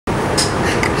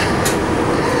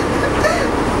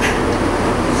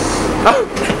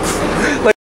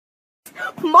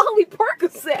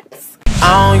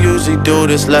usually do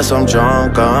this unless I'm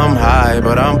drunk or I'm high,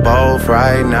 but I'm both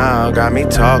right now. Got me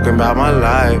talking about my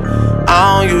life.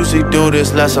 I don't usually do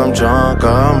this unless I'm drunk or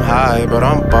I'm high, but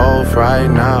I'm both right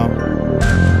now.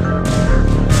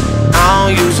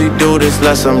 I don't usually do this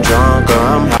unless I'm drunk or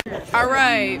I'm high.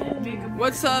 Alright,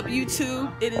 what's up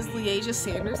YouTube? It is Leasia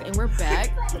Sanders and we're back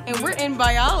and we're in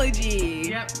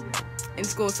biology in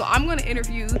school. So I'm gonna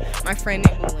interview my friend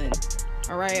named Lynn,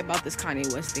 alright, about this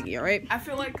Kanye West thingy, alright? I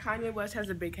feel like Kanye West has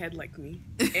a big head like me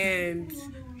and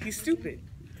he's stupid.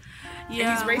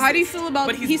 Yeah. And he's racist. How do you feel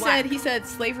about he black. said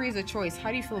slavery is a choice.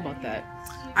 How do you feel about that?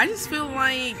 I just feel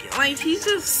like he's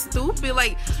just stupid.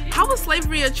 Like, how was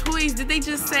slavery a choice? Did they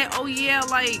just say, oh yeah,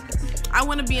 like I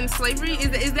want to be in slavery?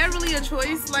 Is that really a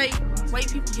choice? Like, white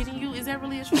people hitting you, is that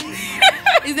really a choice?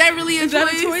 Is that really a choice? Is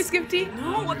that a choice, Skipty?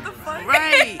 No, what the fuck?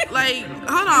 Right, like,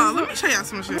 hold on, let me show y'all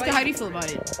some shit. How do you feel about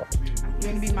it? You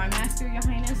want to be my master, your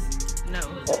highness? No.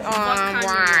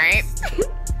 Right.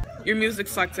 Your music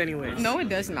sucks anyway. No, it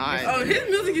does not. Oh, his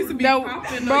music used to be No,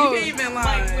 popping. bro. No, you can't even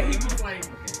lie. Like, when he was like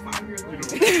 5 years old.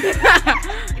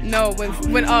 No, when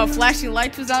Flashing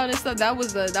Lights was out and stuff, that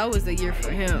was the year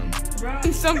for him. Bro.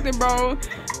 Something, bro.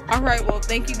 All right, well,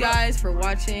 thank you guys for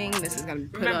watching. This is gonna be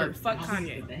put Remember, up. fuck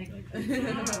Kanye.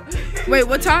 Wait,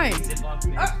 what time?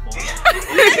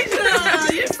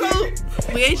 You're so.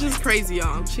 Leasia's crazy,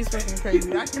 y'all. She's fucking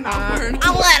crazy. I cannot learn.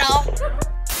 A little.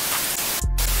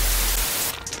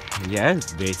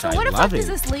 Yes, bitch. So I what the love fuck does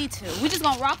it. this lead to? We just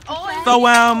gonna rock the class? So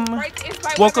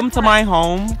welcome to my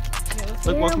home.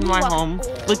 Look, welcome to my home.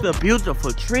 Look at the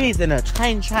beautiful trees and the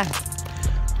train tracks.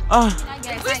 Oh,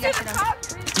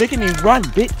 look at me run,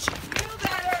 bitch.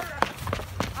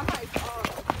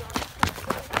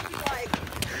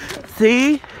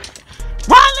 See?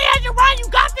 Run, Leasia, run! You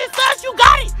got this, sus! You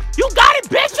got it! You got it,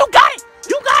 bitch! You got it!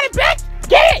 You got it, bitch!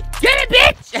 Get it! Get it,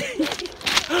 bitch!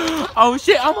 Oh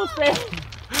shit! I almost fell.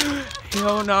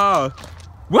 Hell no!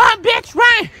 Run, bitch!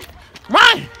 Run!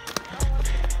 Run!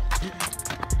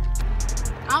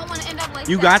 I don't want to end up like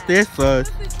You that. got this,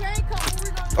 sus. Once the train comes,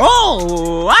 we're gonna...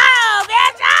 Oh! Wow,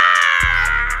 bitch! Ah!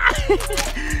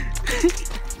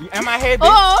 Am I here, bitch?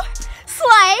 Oh,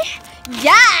 slay!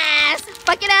 Yes!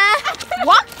 Fuck it up!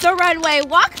 Walk the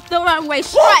runway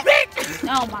straight!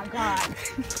 Oh my god.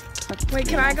 Wait,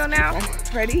 can I go now?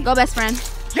 Ready? Go, best friend.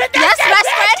 Get Yes, that best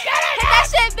shit, friend! Hit that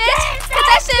shit, bitch! Hit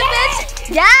that shit,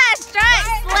 bitch! Yes, straight!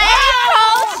 Slay, pro,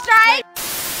 straight!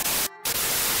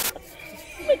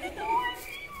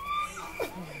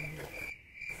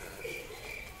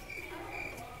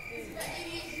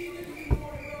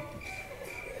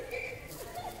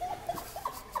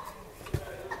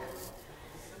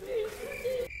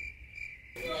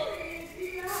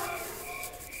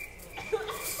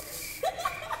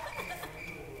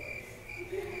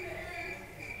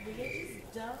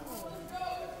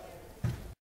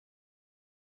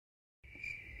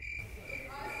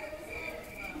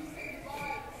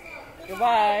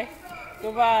 Goodbye.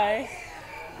 Goodbye.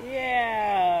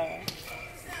 Yeah.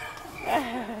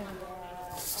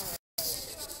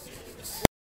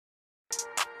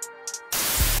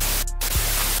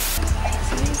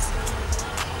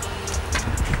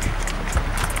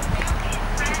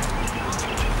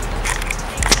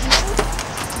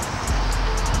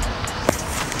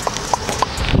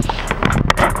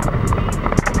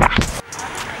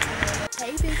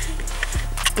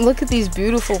 Look at these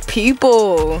beautiful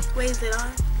people. Wait, is it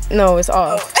on? No, it's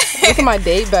off. Look at my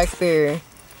date back there.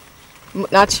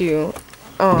 Not you.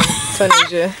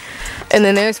 Tanisha. And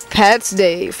then there's Pat's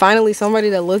date. Finally, somebody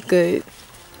that looked good.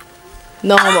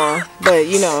 No homo, but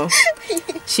you know,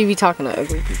 she be talking to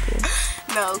ugly people.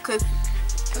 No, cause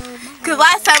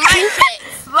last time I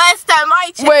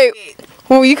checked. Wait,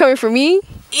 who you coming for me?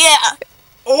 Yeah.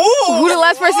 Oh. Who the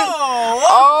last person?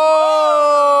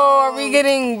 Oh, are we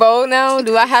getting bold now?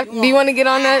 Do you want to get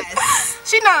on that?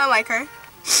 She not like her.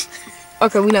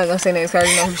 Okay, we're not gonna say names because I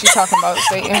already know who she's talking about.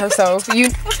 Stating herself.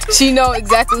 She know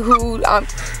exactly who. Yeah,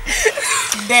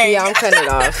 I'm cutting it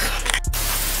off.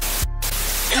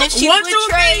 And if she would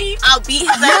trade, I'll beat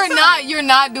her. You're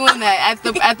not doing that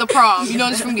at the prom. You know,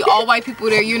 there's gonna be all white people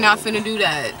there. You're not finna do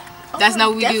that. That's not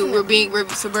what we do. We're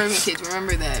suburban kids.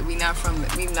 Remember that. We not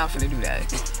finna do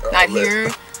that. Not here.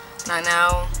 Not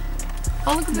now.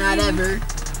 Oh, look at not ever.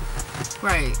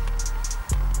 Right.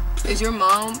 Is your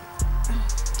mom?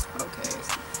 Okay.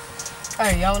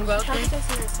 Alright, y'all wanna go out there?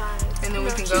 And then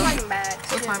we can go.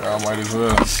 What time? Y'all might as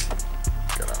well.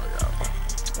 Get out, y'all.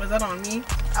 Was that on me?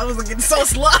 I was looking so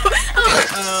slow.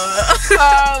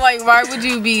 Like, why would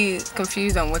you be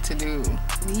confused on what to do?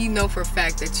 He know for a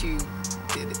fact that you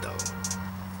did it though.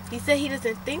 He said he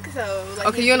doesn't think so. Like,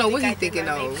 Okay, you don't know what he's thinking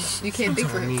though. You can't think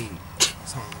for him.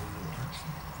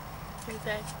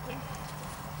 Exactly.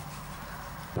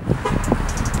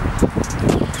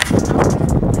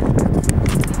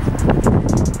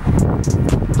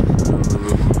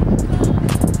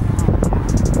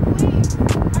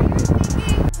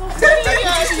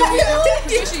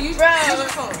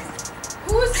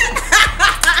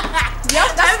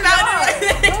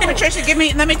 Patricia,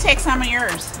 let me take some of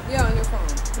yours. Yeah, on your phone.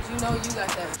 Because you know you got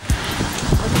that.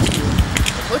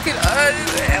 Look at us.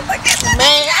 Look at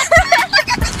man.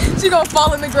 She gonna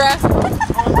fall in the grass. I'll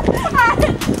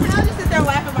just sit there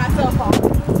laughing myself off.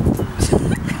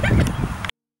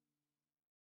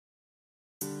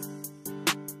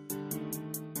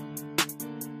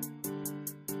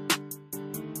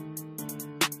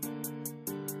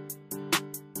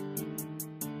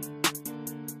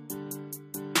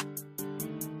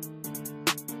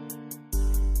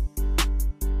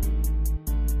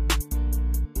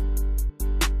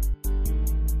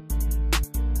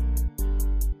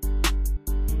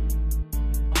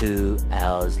 Two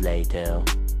hours later.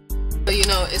 You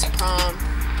know, it's prom.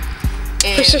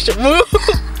 And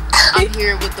I'm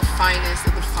here with the finest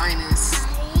of the finest.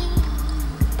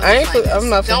 I'm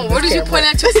not. Don't. What did you point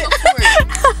at yourself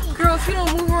for? Girl, if you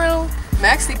don't move around,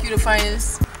 Max think you the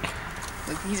finest.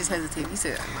 Look, he just hesitated. He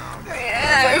said, "No."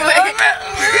 Yeah.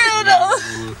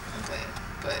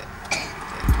 But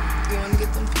you want to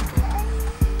get them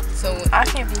people. So I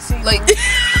can't be seen. like,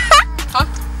 huh?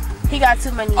 He got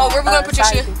too many. Oh, where we gonna put your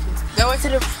shit? That way To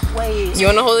the way. You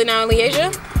wanna hold it now,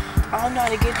 Leasia? I don't know how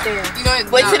to get there. You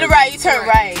know, Wait to the right. You turn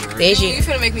right. Leasia. You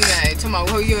finna make me mad. Tomorrow,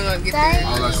 how you gonna get there?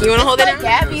 You wanna hold it Like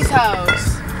now? Gabby's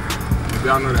house. If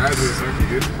y'all know the address, I can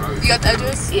get it. You got the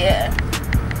address? Yeah.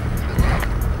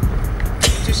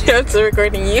 I'm still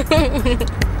recording you.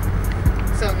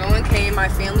 So no one came. My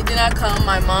family did not come.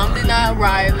 My mom did not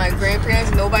arrive. My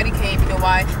grandparents, nobody came. You know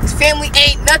why? This family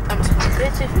ain't nothing. I'm just playing.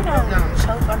 Bitch, if you don't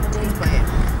choke on the I'm knee. playing.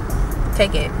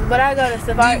 Take it. But I gotta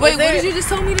survive. Wait, what did you just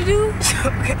tell me to do?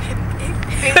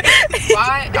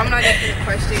 Why? I'm not even gonna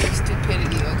question your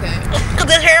stupidity, okay? Cause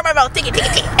there's hair in my mouth. Take it.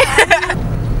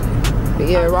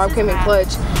 Yeah, Rob came in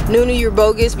clutch. Nunu, you're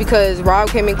bogus because Rob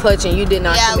came in clutch and you did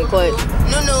not come in clutch.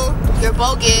 No, you're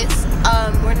bogus.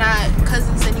 We're not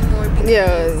cousins anymore.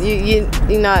 Yeah,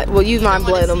 you're not. Well, you my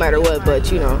blood no matter what,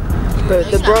 but you know,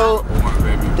 the bro.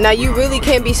 Now you really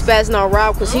can't be spazzing on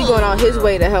Rob because he going out his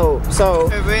way to help. So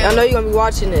I know you're gonna be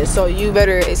watching this, so you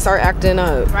better start acting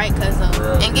up. Right, cousin.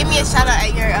 And give me a shout out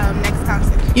at your next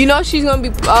concert. You know she's gonna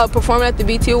be performing at the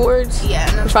BT Awards.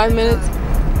 Yeah. In 5 minutes.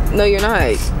 No, you're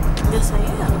not. Yes, I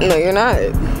am. No, you're not.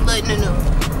 Look, no.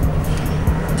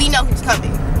 We know who's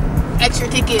coming. Extra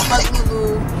ticket, fuck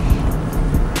Lulu.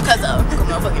 Cause of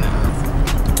motherfucking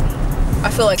I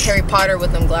feel like Harry Potter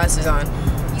with them glasses on.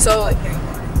 So,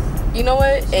 you know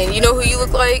what? And you know who you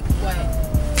look like? What?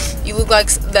 You look like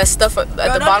that stuff at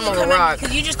the bottom of a rock.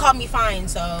 Because you just called me fine,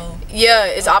 so. Yeah,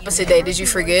 it's opposite day. Did you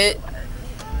forget?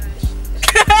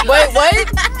 Wait,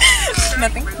 what?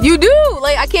 Nothing. You do.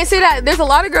 Like, I can't say that. There's a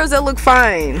lot of girls that look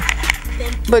fine.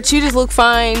 But you just look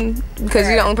fine because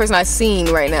you're the only person I've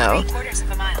seen right now.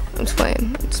 I'm just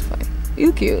playing.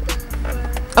 You cute.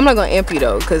 I'm not gonna amp you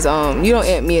though, cause you don't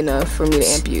amp me enough for me to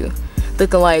amp you.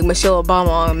 Looking like Michelle Obama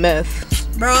on meth.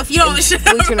 Bro, if you don't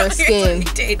bleaching her skin.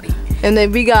 And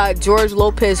then we got George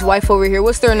Lopez's wife over here.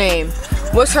 What's their name?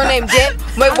 What's her name?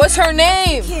 Wait, what's her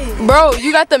name? Bro,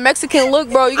 you got the Mexican look,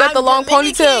 bro. You got the long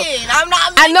ponytail. I'm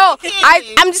not I know.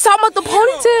 I'm just talking about the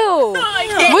ponytail.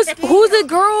 Who's the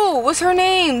girl? What's her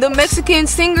name? The Mexican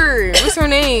singer. What's her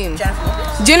name?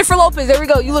 Jennifer Lopez. There we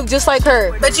go. You look just like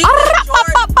her. But you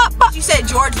said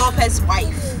George Lopez's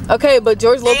wife. Okay, but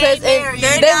George Lopez and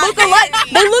they look alike.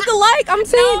 They look alike. I'm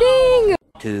saying, dang.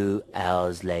 2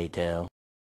 hours later.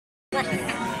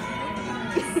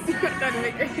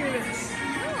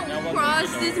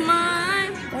 Cross is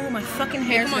mine. Oh, my fucking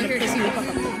hair. Come on, here.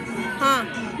 Huh?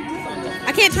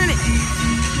 I can't turn it.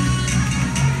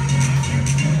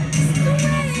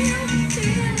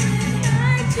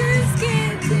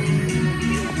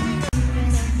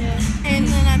 And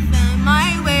then I found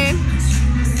my way.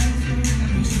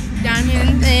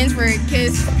 Diamond things for a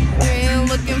kiss. You're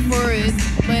looking for it,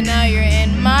 but now you're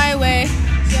in my way.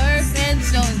 Your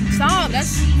friends don't stop.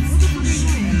 That's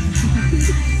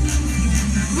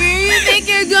where you think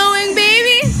you're going,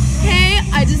 baby? Hey,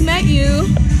 I just met you,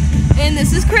 and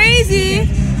this is crazy.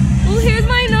 Well, here's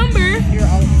my number.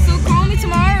 So call me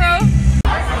tomorrow.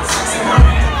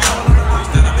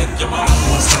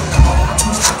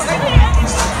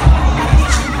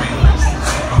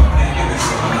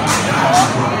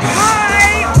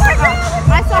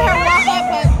 I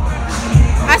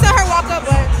saw her walk up,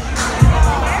 but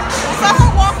I saw her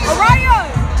walking. Araya!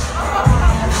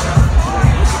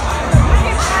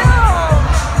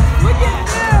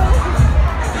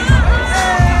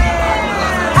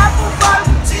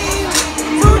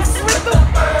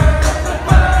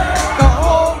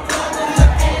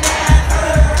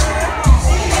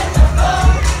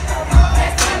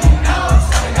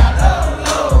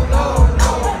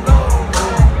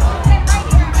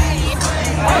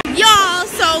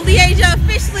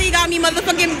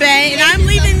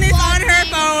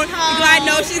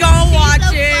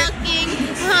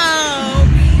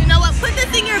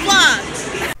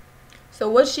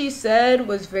 what she said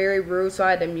was very rude, so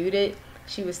I had to mute it.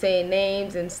 She was saying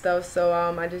names and stuff, so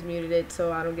I just muted it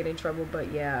so I don't get in trouble.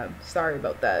 But yeah, sorry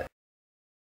about that.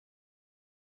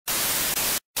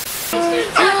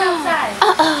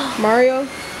 Mario.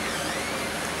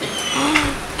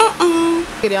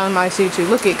 Get it on my YouTube.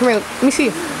 Look it. Come here. Let me see.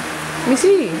 Let me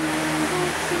see.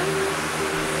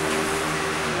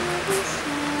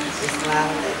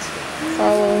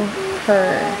 Follow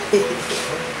her.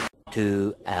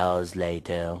 2 hours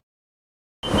later.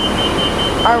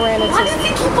 I ran into.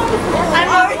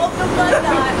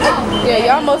 Yeah,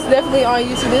 y'all most definitely on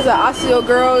YouTube. This is Osceola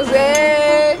girls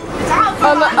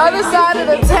on the other side of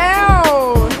the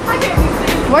town.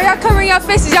 Why y'all covering y'all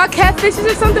faces? Y'all catfishes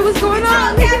or something? What's going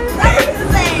on?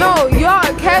 No,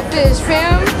 y'all catfish,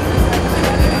 fam.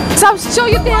 Stop, show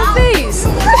your damn face.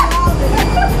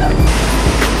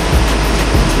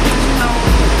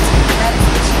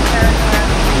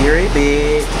 You're a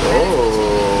bitch. Oh.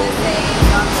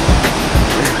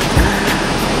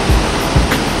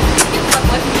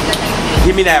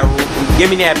 Give me that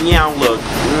meow look.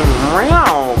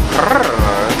 Meow.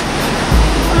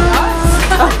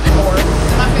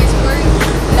 My face blurry?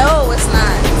 No, it's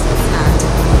not. It's not.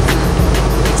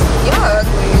 You're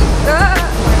ugly.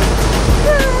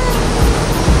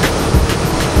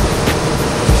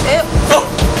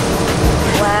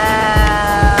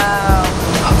 Wow.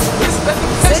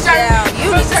 Sit down.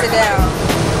 You need to sit down.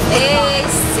 Hey,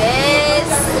 sis.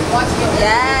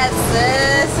 Yes,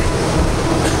 sis.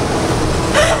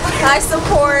 I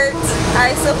support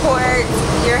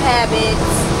your habits.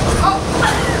 Oh.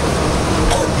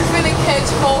 You're gonna catch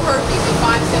whole herpes in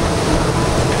 5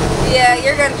 seconds. Yeah,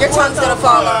 your tongue's gonna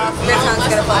fall off. Your tongue's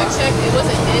gonna fall I off. checked, it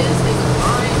wasn't his, it was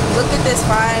mine. Look at this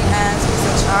fine ass piece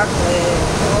of chocolate.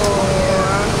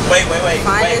 Oh. Wait.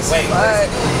 Fine as fuck.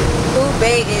 Who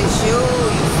bait is you?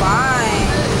 You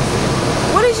fine.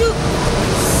 What is you?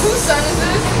 Whose son is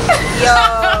this? Yo,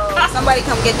 somebody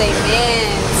come get their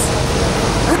mans.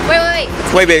 Wait.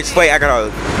 Wait, bitch. Wait, I gotta.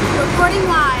 Recording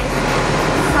live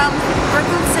from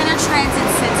Brooklyn Center Transit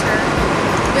Center.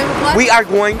 We are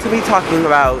going to be talking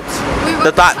about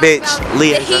the thought bitch,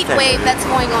 Leah. The heat wave that's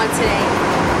going on today.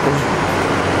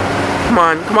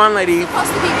 Come on, lady.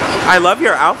 I love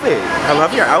your outfit. I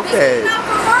love your outfit. This is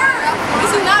not for her.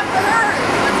 This is not for her.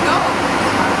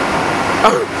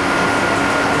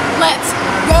 Let's go.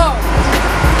 Let's go.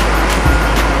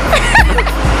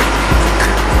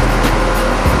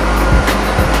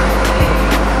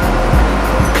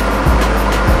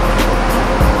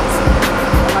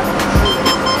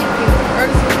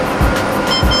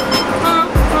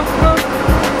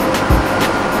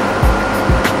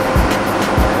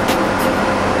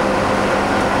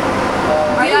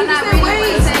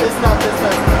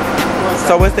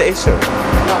 So what's the issue?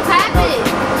 What's happening?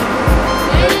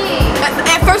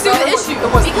 At first it was an issue.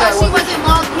 Because he wasn't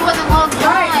logged on.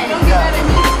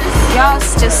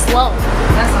 Y'all's just slow.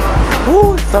 That's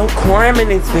all. Ooh, so Quorum in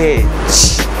this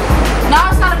bitch. No,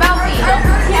 it's not about me. Don't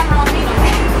put the camera on me no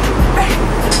more.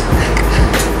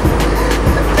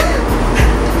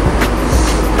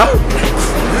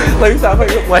 Let me stop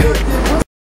playing.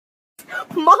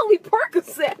 Molly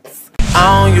Percocets.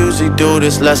 I don't usually do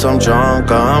this unless I'm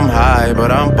drunk or I'm high,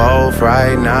 but I'm both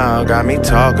right now. Got me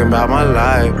talking about my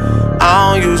life.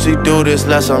 I don't usually do this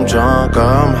unless I'm drunk or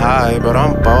I'm high, but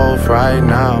I'm both right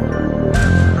now.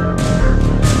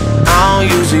 I don't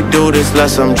usually do this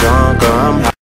unless I'm drunk or I'm high.